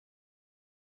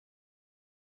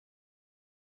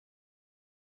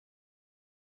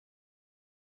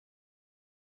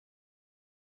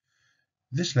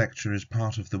This lecture is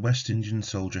part of the West Indian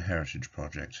Soldier Heritage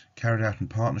Project, carried out in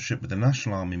partnership with the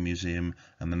National Army Museum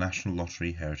and the National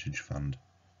Lottery Heritage Fund.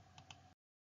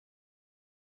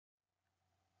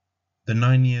 The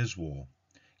 9 Years' War,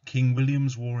 King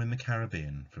William's War in the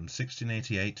Caribbean, from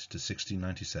 1688 to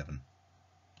 1697.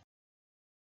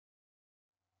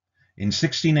 In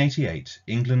 1688,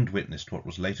 England witnessed what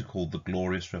was later called the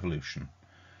Glorious Revolution,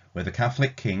 where the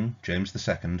Catholic King, James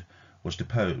II, was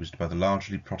deposed by the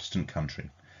largely Protestant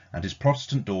country, and his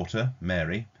Protestant daughter,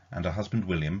 Mary, and her husband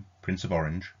William, Prince of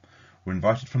Orange, were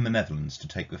invited from the Netherlands to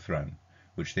take the throne,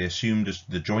 which they assumed as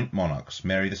the joint monarchs,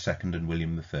 Mary II and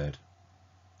William III.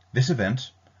 This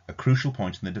event, a crucial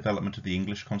point in the development of the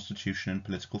English constitution and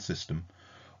political system,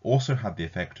 also had the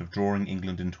effect of drawing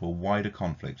England into a wider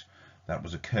conflict that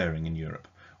was occurring in Europe,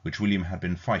 which William had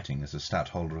been fighting as a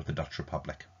stadtholder of the Dutch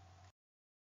Republic.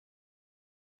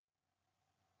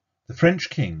 The French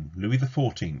king, Louis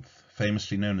XIV,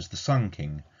 famously known as the Sun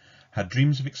King, had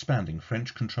dreams of expanding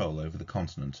French control over the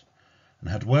continent, and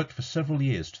had worked for several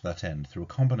years to that end through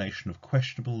a combination of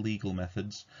questionable legal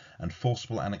methods and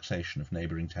forcible annexation of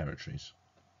neighbouring territories.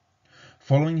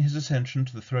 Following his ascension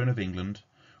to the throne of England,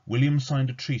 William signed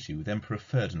a treaty with Emperor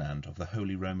Ferdinand of the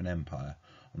Holy Roman Empire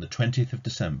on the 20th of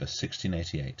December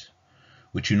 1688,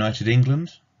 which united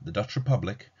England, the Dutch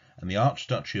Republic, and the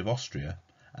Archduchy of Austria,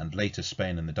 and later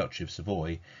Spain and the Duchy of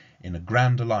Savoy, in a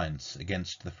grand alliance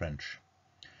against the French.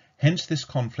 Hence this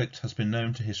conflict has been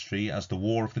known to history as the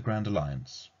War of the Grand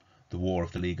Alliance, the War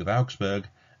of the League of Augsburg,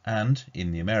 and,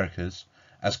 in the Americas,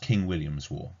 as King William's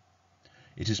War.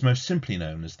 It is most simply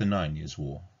known as the 9 Years'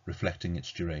 War, reflecting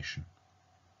its duration.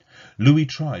 Louis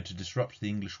tried to disrupt the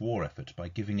English war effort by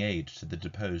giving aid to the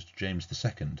deposed James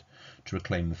II to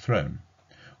reclaim the throne,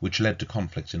 which led to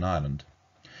conflicts in Ireland.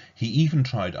 He even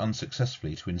tried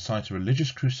unsuccessfully to incite a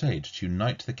religious crusade to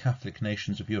unite the Catholic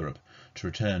nations of Europe to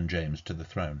return James to the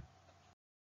throne.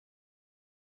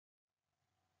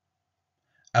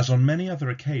 As on many other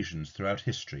occasions throughout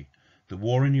history, the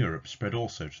war in Europe spread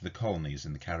also to the colonies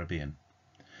in the Caribbean.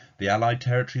 The Allied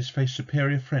territories faced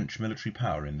superior French military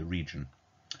power in the region.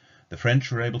 The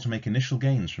French were able to make initial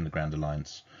gains from the Grand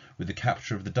Alliance, with the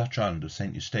capture of the Dutch island of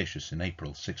St. Eustatius in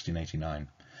April 1689,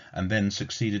 and then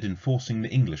succeeded in forcing the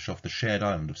English off the shared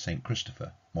island of St.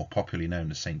 Christopher, more popularly known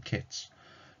as St. Kitts,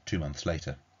 2 months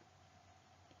later.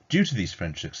 Due to these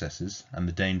French successes, and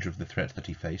the danger of the threat that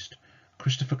he faced,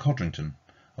 Christopher Codrington,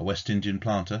 a West Indian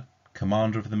planter,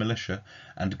 commander of the militia,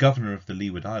 and governor of the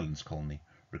Leeward Islands colony,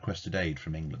 requested aid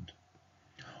from England.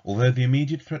 Although the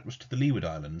immediate threat was to the Leeward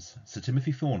Islands, Sir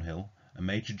Timothy Thornhill, a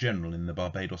major general in the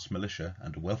Barbados militia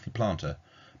and a wealthy planter,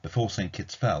 before St.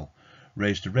 Kitts fell,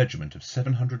 raised a regiment of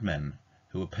 700 men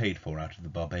who were paid for out of the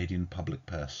Barbadian public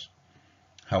purse.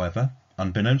 However,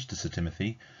 unbeknownst to Sir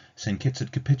Timothy, St. Kitts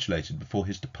had capitulated before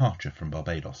his departure from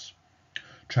Barbados.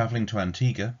 Travelling to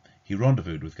Antigua, he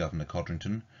rendezvoused with Governor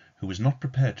Codrington, who was not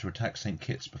prepared to attack St.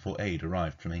 Kitts before aid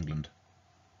arrived from England.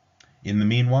 In the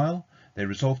meanwhile, they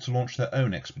resolved to launch their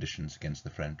own expeditions against the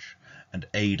French, and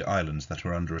aid islands that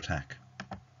were under attack.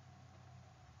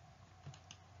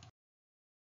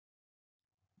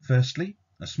 Firstly,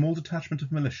 a small detachment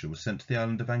of militia was sent to the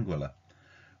island of Anguilla,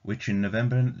 which in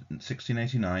November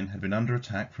 1689 had been under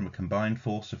attack from a combined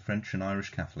force of French and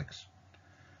Irish Catholics.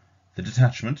 The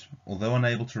detachment, although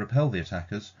unable to repel the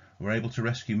attackers, were able to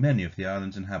rescue many of the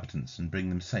island's inhabitants and bring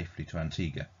them safely to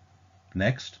Antigua.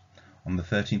 Next, on the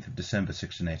 13th of December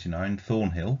 1689,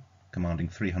 Thornhill, commanding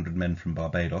 300 men from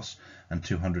Barbados and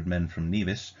 200 men from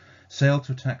Nevis, sailed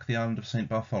to attack the island of St.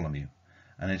 Bartholomew,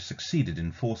 and had succeeded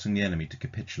in forcing the enemy to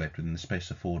capitulate within the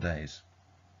space of 4 days.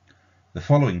 The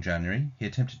following January, he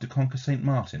attempted to conquer St.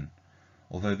 Martin,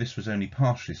 although this was only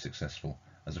partially successful,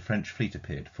 as a French fleet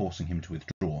appeared, forcing him to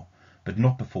withdraw, but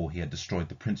not before he had destroyed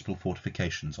the principal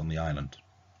fortifications on the island.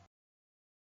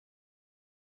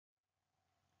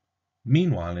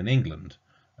 Meanwhile, in England,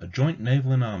 a joint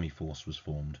naval and army force was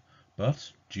formed,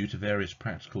 but, due to various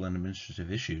practical and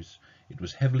administrative issues, it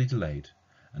was heavily delayed,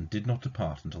 and did not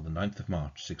depart until the 9th of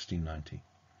March 1690.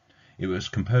 It was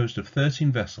composed of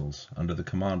 13 vessels under the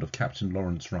command of Captain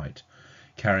Lawrence Wright,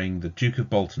 carrying the Duke of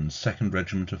Bolton's 2nd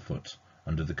Regiment of Foot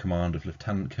under the command of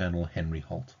Lieutenant Colonel Henry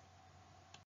Holt.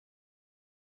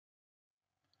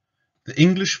 The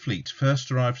English fleet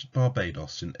first arrived at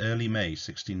Barbados in early May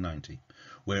 1690,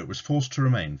 where it was forced to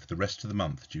remain for the rest of the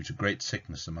month due to great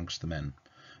sickness amongst the men,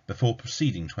 before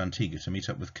proceeding to Antigua to meet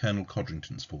up with Colonel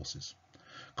Codrington's forces.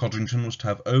 Codrington was to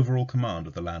have overall command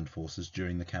of the land forces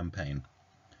during the campaign.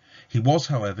 He was,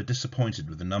 however, disappointed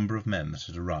with the number of men that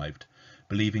had arrived,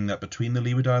 believing that between the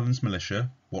Leeward Islands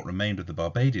militia, what remained of the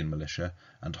Barbadian militia,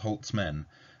 and Holt's men,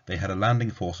 they had a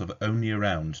landing force of only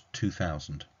around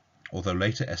 2,000, although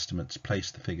later estimates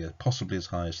placed the figure possibly as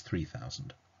high as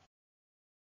 3,000.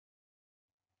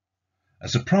 A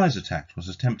surprise attack was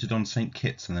attempted on St.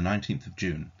 Kitts on the 19th of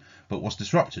June, but was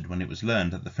disrupted when it was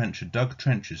learned that the French had dug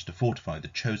trenches to fortify the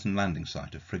chosen landing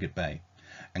site of Frigate Bay,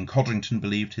 and Codrington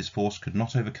believed his force could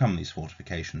not overcome these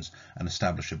fortifications and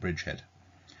establish a bridgehead.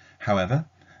 However,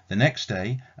 the next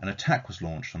day an attack was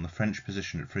launched on the French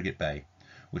position at Frigate Bay,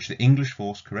 which the English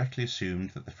force correctly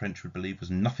assumed that the French would believe was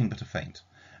nothing but a feint,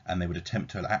 and they would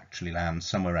attempt to actually land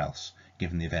somewhere else,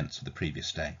 given the events of the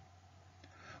previous day.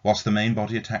 Whilst the main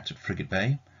body attacked at Frigate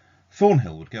Bay,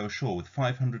 Thornhill would go ashore with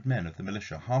 500 men of the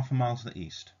militia half a mile to the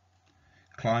east,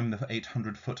 climb the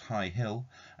 800-foot-high hill,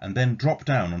 and then drop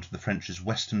down onto the French's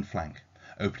western flank,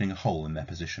 opening a hole in their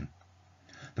position.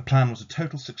 The plan was a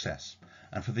total success,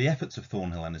 and for the efforts of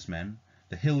Thornhill and his men,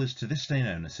 the hill is to this day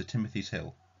known as Sir Timothy's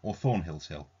Hill, or Thornhill's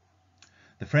Hill.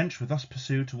 The French were thus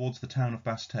pursued towards the town of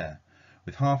Basse-Terre,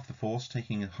 with half the force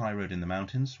taking a high road in the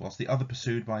mountains, whilst the other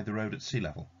pursued by the road at sea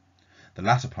level. The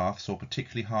latter path saw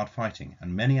particularly hard fighting,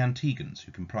 and many Antiguans,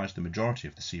 who comprised the majority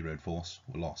of the sea road force,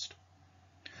 were lost.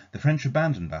 The French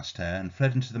abandoned Basse-Terre and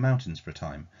fled into the mountains for a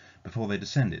time, before they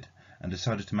descended and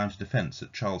decided to mount a defence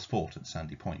at Charles Fort at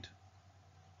Sandy Point.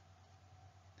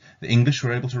 The English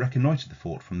were able to reconnoitre the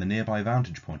fort from the nearby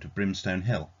vantage point of Brimstone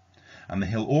Hill, and the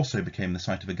hill also became the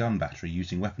site of a gun battery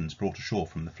using weapons brought ashore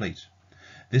from the fleet.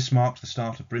 This marked the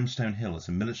start of Brimstone Hill as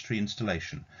a military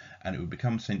installation, and it would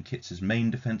become St. Kitts's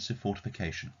main defensive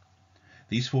fortification.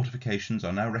 These fortifications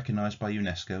are now recognised by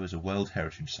UNESCO as a World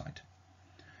Heritage Site.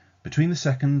 Between the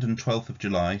 2nd and 12th of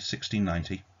July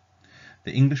 1690,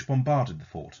 the English bombarded the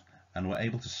fort and were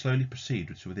able to slowly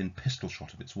proceed to within pistol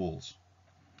shot of its walls.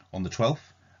 On the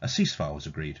 12th, a ceasefire was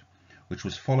agreed, which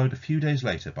was followed a few days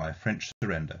later by a French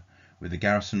surrender, with the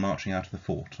garrison marching out of the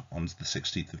fort on the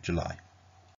 16th of July.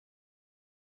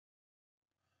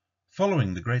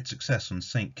 Following the great success on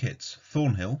St. Kitts,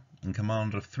 Thornhill, in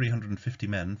command of 350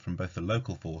 men from both the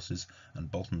local forces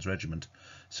and Bolton's regiment,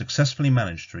 successfully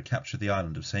managed to recapture the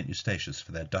island of St. Eustatius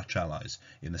for their Dutch allies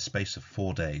in the space of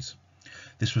 4 days.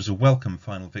 This was a welcome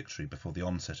final victory before the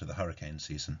onset of the hurricane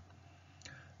season.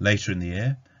 Later in the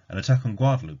year, an attack on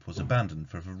Guadeloupe was abandoned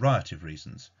for a variety of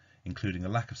reasons, including a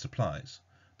lack of supplies,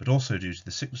 but also due to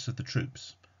the sickness of the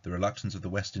troops, the reluctance of the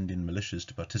West Indian militias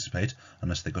to participate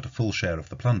unless they got a full share of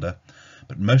the plunder,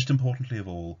 but most importantly of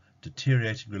all,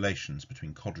 deteriorating relations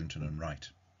between Codrington and Wright.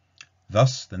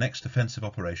 Thus, the next offensive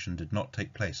operation did not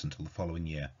take place until the following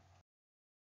year.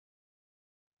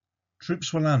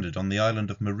 Troops were landed on the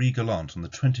island of Marie Galante on the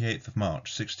 28th of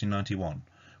March 1691,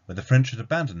 where the French had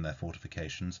abandoned their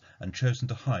fortifications and chosen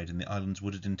to hide in the island's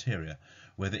wooded interior,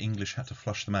 where the English had to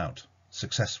flush them out,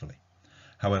 successfully.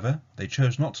 However, they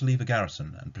chose not to leave a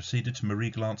garrison and proceeded to Marie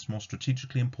Galante's more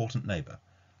strategically important neighbour,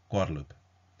 Guadeloupe.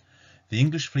 The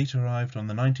English fleet arrived on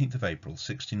the 19th of April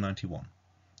 1691.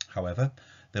 However,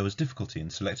 there was difficulty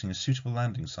in selecting a suitable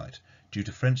landing site due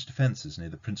to French defences near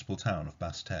the principal town of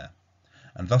Basse-Terre,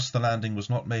 and thus the landing was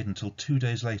not made until 2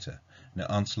 days later near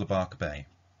Anse-le-Barque Bay.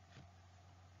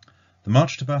 The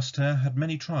march to Basse-Terre had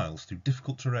many trials through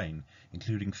difficult terrain,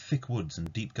 including thick woods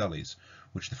and deep gullies,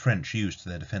 which the French used to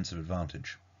their defensive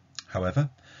advantage.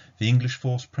 However, the English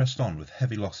force pressed on with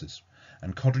heavy losses,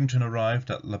 and Codrington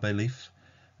arrived at La Bellif,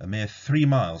 a mere 3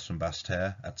 miles from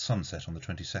Basse-Terre, at sunset on the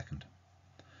 22nd.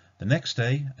 The next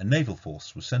day, a naval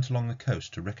force was sent along the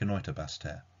coast to reconnoitre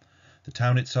Basse-Terre. The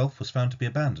town itself was found to be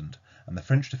abandoned, and the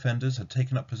French defenders had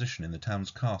taken up position in the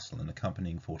town's castle and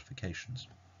accompanying fortifications.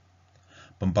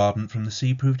 Bombardment from the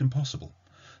sea proved impossible,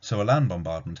 so a land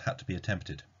bombardment had to be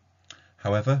attempted.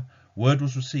 However, word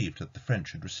was received that the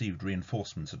French had received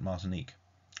reinforcements at Martinique,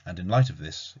 and in light of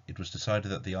this it was decided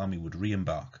that the army would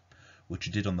re-embark, which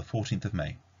it did on the 14th of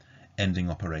May, ending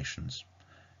operations.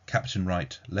 Captain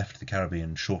Wright left the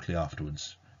Caribbean shortly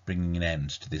afterwards, bringing an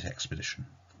end to this expedition.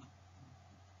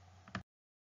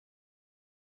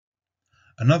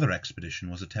 Another expedition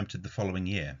was attempted the following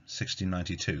year,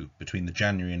 1692, between the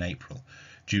January and April,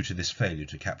 due to this failure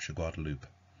to capture Guadeloupe.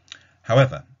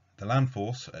 However, the land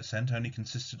force sent only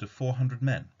consisted of 400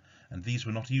 men, and these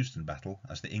were not used in battle,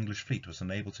 as the English fleet was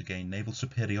unable to gain naval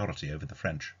superiority over the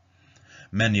French.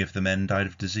 Many of the men died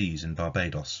of disease in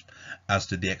Barbados, as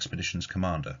did the expedition's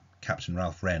commander, Captain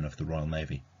Ralph Wren of the Royal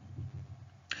Navy.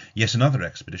 Yet another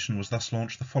expedition was thus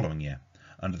launched the following year,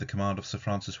 under the command of Sir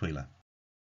Francis Wheeler.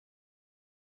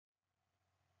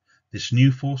 This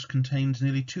new force contained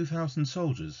nearly 2,000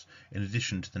 soldiers, in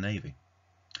addition to the navy.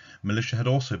 Militia had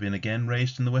also been again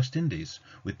raised in the West Indies,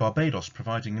 with Barbados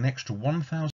providing an extra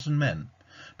 1,000 men,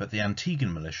 but the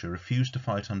Antiguan militia refused to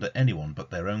fight under anyone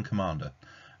but their own commander,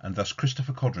 and thus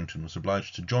Christopher Codrington was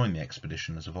obliged to join the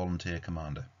expedition as a volunteer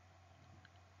commander.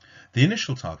 The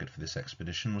initial target for this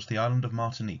expedition was the island of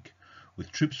Martinique,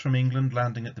 with troops from England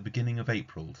landing at the beginning of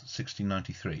April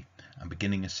 1693 and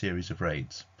beginning a series of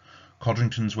raids.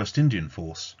 Codrington's West Indian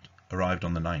force arrived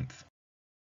on the 9th.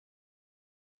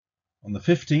 On the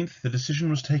 15th, the decision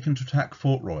was taken to attack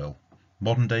Fort Royal,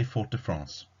 modern-day Fort de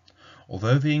France.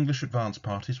 Although the English advance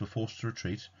parties were forced to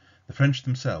retreat, the French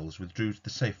themselves withdrew to the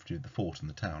safety of the fort and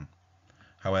the town.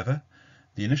 However,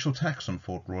 the initial attacks on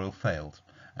Fort Royal failed,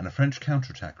 and a French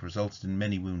counterattack resulted in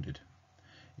many wounded.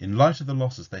 In light of the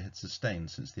losses they had sustained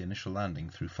since the initial landing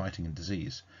through fighting and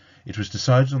disease, it was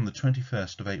decided on the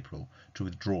 21st of April to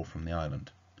withdraw from the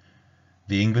island.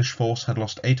 The English force had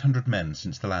lost 800 men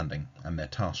since the landing, and their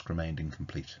task remained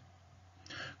incomplete.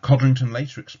 Codrington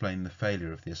later explained the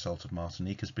failure of the assault of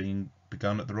Martinique as being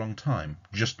begun at the wrong time,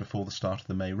 just before the start of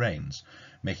the May rains,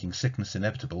 making sickness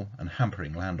inevitable and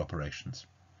hampering land operations.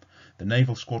 The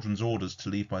naval squadron's orders to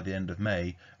leave by the end of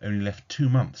May only left 2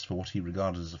 months for what he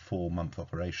regarded as a 4-month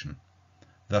operation.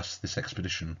 Thus this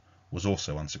expedition was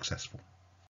also unsuccessful.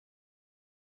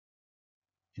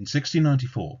 In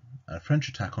 1694, a French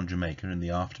attack on Jamaica in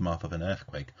the aftermath of an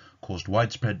earthquake caused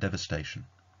widespread devastation.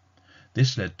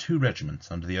 This led 2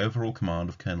 regiments under the overall command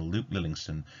of Colonel Luke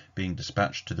Lillingston being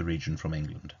dispatched to the region from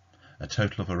England, a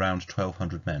total of around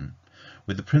 1,200 men,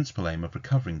 with the principal aim of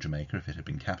recovering Jamaica if it had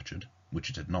been captured, which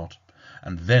it had not,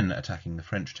 and then attacking the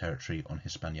French territory on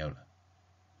Hispaniola.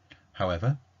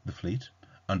 However, the fleet,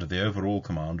 under the overall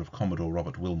command of Commodore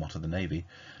Robert Wilmot of the Navy,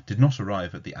 did not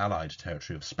arrive at the Allied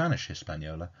territory of Spanish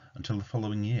Hispaniola until the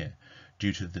following year,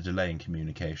 due to the delay in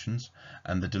communications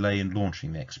and the delay in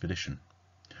launching the expedition.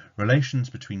 Relations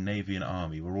between Navy and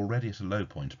Army were already at a low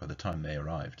point by the time they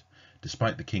arrived,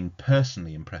 despite the King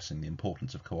personally impressing the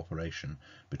importance of cooperation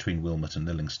between Wilmot and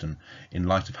Lillingston, in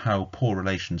light of how poor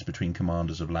relations between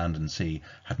commanders of land and sea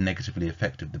had negatively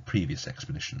affected the previous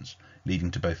expeditions,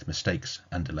 leading to both mistakes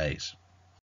and delays.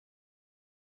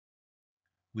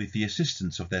 With the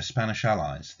assistance of their Spanish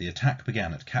allies, the attack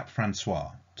began at Cap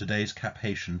Francois, today's Cap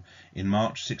Haitian, in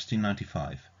March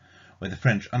 1695, where the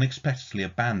French unexpectedly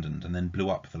abandoned and then blew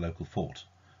up the local fort,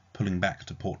 pulling back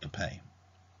to Port-de-Paix.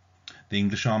 The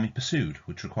English army pursued,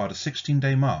 which required a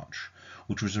 16-day march,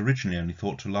 which was originally only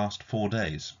thought to last 4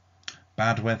 days.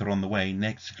 Bad weather on the way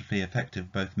negatively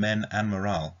affected both men and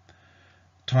morale.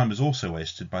 Time was also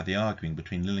wasted by the arguing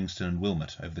between Lillingston and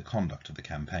Wilmot over the conduct of the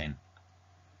campaign.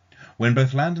 When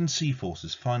both land and sea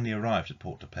forces finally arrived at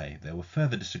Port-de-Paix, there were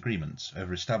further disagreements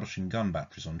over establishing gun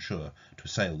batteries on shore to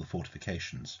assail the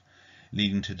fortifications,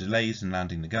 leading to delays in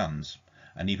landing the guns,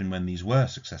 and even when these were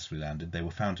successfully landed, they were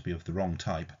found to be of the wrong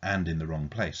type and in the wrong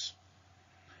place.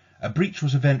 A breach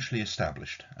was eventually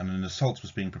established, and an assault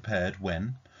was being prepared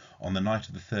when, on the night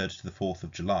of the 3rd to the 4th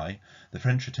of July, the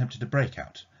French attempted a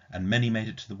breakout, and many made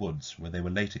it to the woods, where they were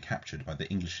later captured by the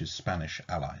English's Spanish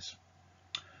allies.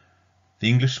 The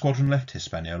English squadron left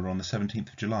Hispaniola on the 17th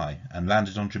of July and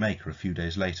landed on Jamaica a few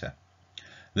days later.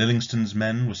 Lillingston's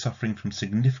men were suffering from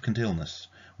significant illness,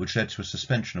 which led to a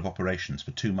suspension of operations for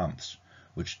 2 months,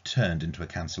 which turned into a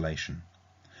cancellation.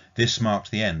 This marked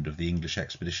the end of the English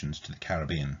expeditions to the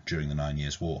Caribbean during the 9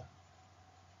 Years' War.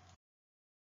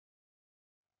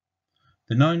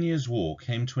 The 9 Years' War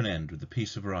came to an end with the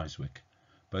Peace of Ryswick.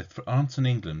 Both France and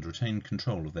England retained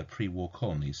control of their pre-war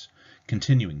colonies,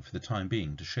 continuing for the time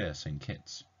being to share St.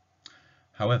 Kitts.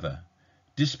 However,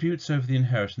 disputes over the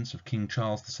inheritance of King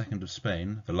Charles II of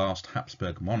Spain, the last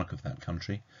Habsburg monarch of that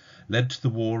country, led to the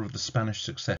War of the Spanish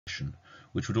Succession,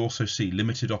 which would also see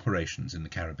limited operations in the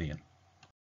Caribbean.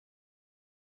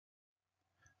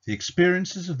 The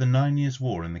experiences of the 9 Years'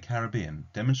 War in the Caribbean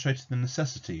demonstrated the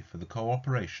necessity for the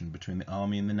cooperation between the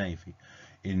Army and the Navy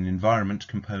in an environment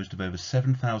composed of over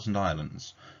 7,000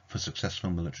 islands for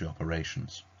successful military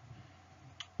operations.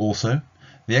 Also,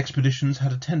 the expeditions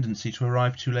had a tendency to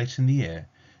arrive too late in the year,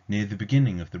 near the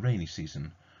beginning of the rainy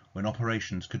season, when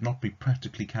operations could not be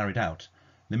practically carried out,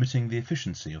 limiting the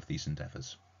efficiency of these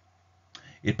endeavours.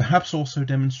 It perhaps also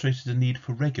demonstrated a need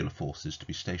for regular forces to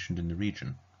be stationed in the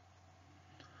region.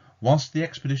 Whilst the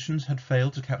expeditions had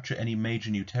failed to capture any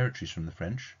major new territories from the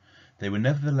French, they were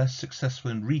nevertheless successful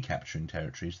in recapturing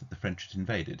territories that the French had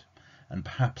invaded, and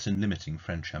perhaps in limiting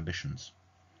French ambitions.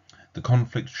 The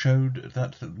conflict showed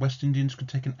that the West Indians could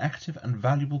take an active and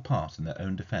valuable part in their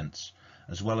own defence,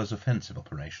 as well as offensive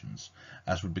operations,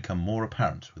 as would become more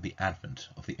apparent with the advent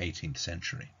of the 18th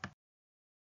century.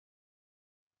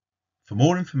 For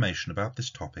more information about this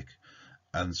topic,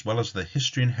 as well as the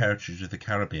history and heritage of the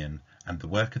Caribbean and the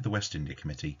work of the West India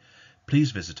Committee,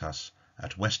 please visit us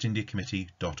at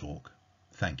westindiacommittee.org.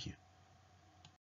 Thank you.